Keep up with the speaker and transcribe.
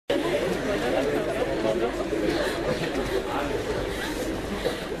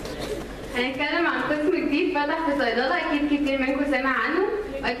هنتكلم عن قسم جديد فتح في صيدلة، أكيد كتير منكم سمع عنه،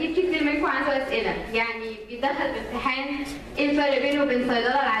 وأكيد كتير منكم عنده أسئلة، يعني بيدخل في امتحان إيه الفرق بينه وبين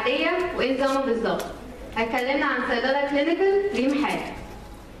الصيدلة العادية وإيه نظامه بالظبط. هتكلمنا عن صيدلة كلينيكال ليه حاجة.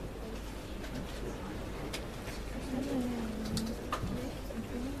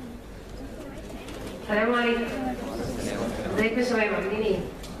 السلام عليكم. ازيكم يا شباب، عاملين ايه؟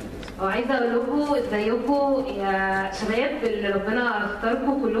 عايزه اقول لكم ازيكم يا شباب، اللي ربنا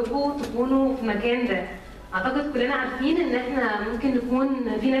اختاركم كلكم تكونوا في المكان ده. اعتقد كلنا عارفين ان احنا ممكن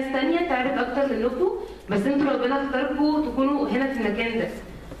نكون في ناس تانية تعبت اكتر منكم، بس انتوا ربنا اختاركم تكونوا هنا في المكان ده.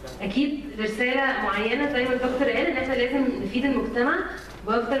 اكيد رساله معينه زي ما الدكتور قال ان احنا لازم نفيد المجتمع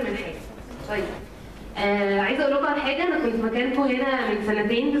باكتر من حاجه. طيب عايزه اقول لكم على حاجه، انا كنت مكانكم هنا من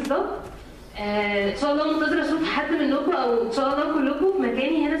سنتين بالظبط. ان شاء الله منتظره اشوف حد منكم او ان شاء الله كلكم في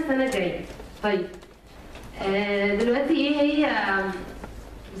مكاني هنا السنه الجايه. طيب دلوقتي ايه هي،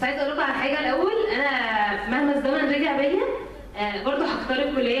 بس عايزه اقول لكم على حاجه الاول. انا مهما الزمن رجع بيا برضه هختار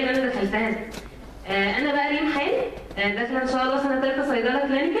الكليه اللي انا دخلتها دي. انا بقى ريم حال داخله ان شاء الله سنه ثالثه صيدله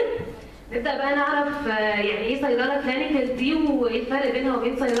كلينيكال. نبدا بقى نعرف يعني ايه صيدله كلينيكال دي وايه الفرق بينها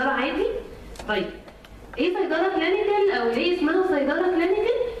وبين صيدله عادي. طيب ايه صيدله كلينيكال او ليه اسمها صيدله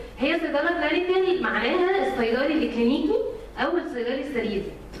كلينيكال؟ هي صيدله كلينيكال معناها الصيدلي الكلينيكي او الصيدلي السريري.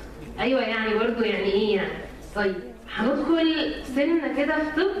 ايوه يعني برضه يعني ايه يعني. طيب هندخل سنه كده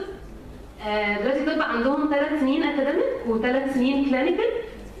في طب. دلوقتي طب عندهم 3 سنين اكاديميك و3 سنين كلينيكال.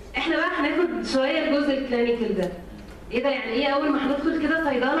 احنا بقى هناخد شويه الجزء الكلينيكال ده. ايه ده يعني ايه؟ اول ما هندخل كده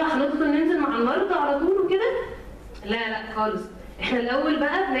صيدله هندخل ننزل مع المرضى على طول وكده؟ لا خالص. احنا الاول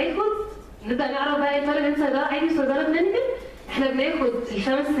بقى بناخد نبدا نعرف بقى ايه الفرق بين صيدله عادي وصيدله كلينيكال. احنا بناخد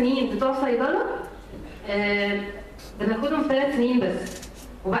ال5 سنين بتوع صيدله بناخدهم 3 سنين بس،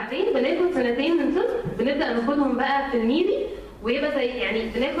 وبعدين بناخد 2 من طب بنبدا ناخدهم بقى في الميدي، ويبقى زي يعني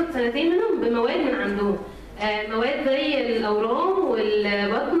بناخد 2 منهم بمواد من عندهم. مواد زي الاورام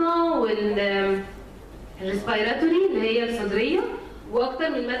والبطنه والريسبيراتوري اللي هي الصدريه واكتر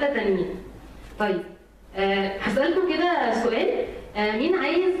من ماده تانيين. طيب هسالكم كده سؤال، مين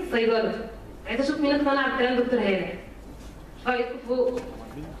عايز صيدله؟ عايزه اشوف مين اقتنع بكلام دكتور هاله. رايكم فوق.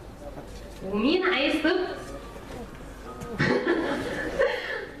 ومين عايز طب؟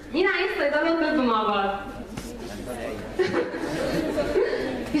 مين عايز صيدله وطب مع بعض؟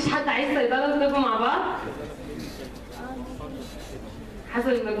 مفيش حد عايز صيدله وطب مع بعض؟ حسب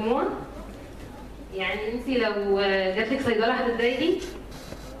المجموع؟ يعني انت لو جاتلك صيدله هتتضايقي؟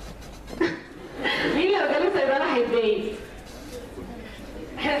 مين لو جاله صيدله هيتضايق؟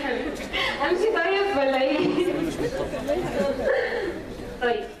 امشي طيب ولا ايه؟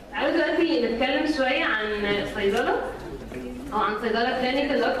 طيب تعالوا دلوقتي نتكلم شويه عن صيدله او عن صيدله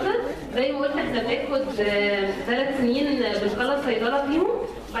كلينيكال اكتر. زي ما قلت احنا بناخد 3 سنين بنخلص صيدله فيهم،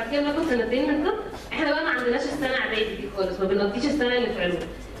 وبعد كده بناخد 2 من طب. احنا بقى ما عندناش السنه اعدادي دي خالص، ما بنقضيش السنه اللي في علوم.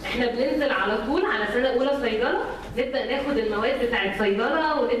 احنا بننزل على طول على سنه اولى صيدله، نبدا ناخد المواد بتاعت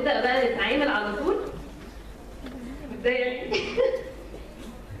صيدله ونبدا بقى نتعامل على طول. متضايق؟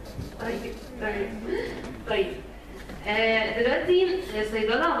 طيب دلوقتي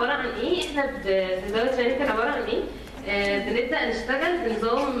الصيدله عباره عن ايه؟ احنا صيدله كلينيكال عباره عن ايه؟ بنبدا نشتغل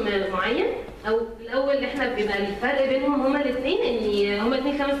بنظام معين. او الاول احنا بيبقى الفرق بينهم هما الاثنين ان هما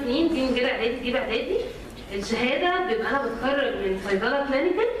الاثنين 5 سنين، دي من غير اعدادي دي باعدادي. الشهاده بيبقى انا بتخرج من صيدله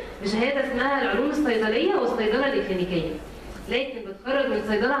كلينيكال بشهاده اسمها العلوم الصيدليه والصيدله الاكلينيكيه، لكن بتخرج من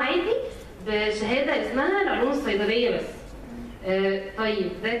صيدله عادي بشهاده اسمها العلوم الصيدليه بس. طيب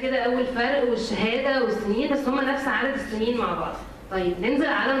ده كده اول فرق، والشهاده والسنين بس هما نفس عدد السنين مع بعض. طيب ننزل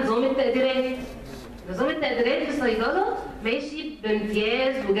على نظام التقديرات. نظام التقديرات في الصيدله ماشي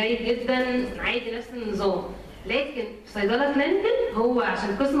بامتياز وجيد جدا عادي نفس النظام، لكن في صيدله كلينيكال هو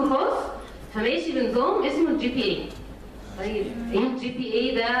عشان قسم خاص فماشي بنظام اسمه الجي بي اي. طيب ايه الجي بي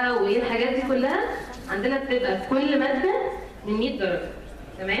اي ده وايه الحاجات دي كلها؟ عندنا بتبقى في كل ماده من 100 درجه.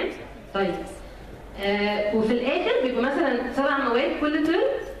 تمام؟ طيب وفي الاخر بيبقى مثلا 7 مواد كل ترم،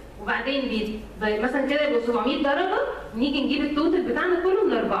 وبعدين مثلا كده يبقوا 700 درجه، نيجي نجيب التوتال بتاعنا كله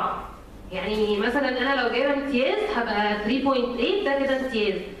من 4. يعني مثلا انا لو جايبه امتياز هبقى 3.8، ده كده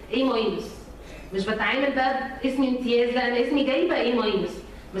امتياز A ماينس. مش بتعامل بقى باسم امتياز، لا انا اسمي جايبه A ماينس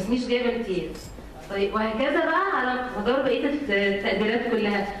بس مش جايبه امتياز. طيب وهكذا بقى على مدار بقيه التقديرات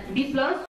كلها، B بلس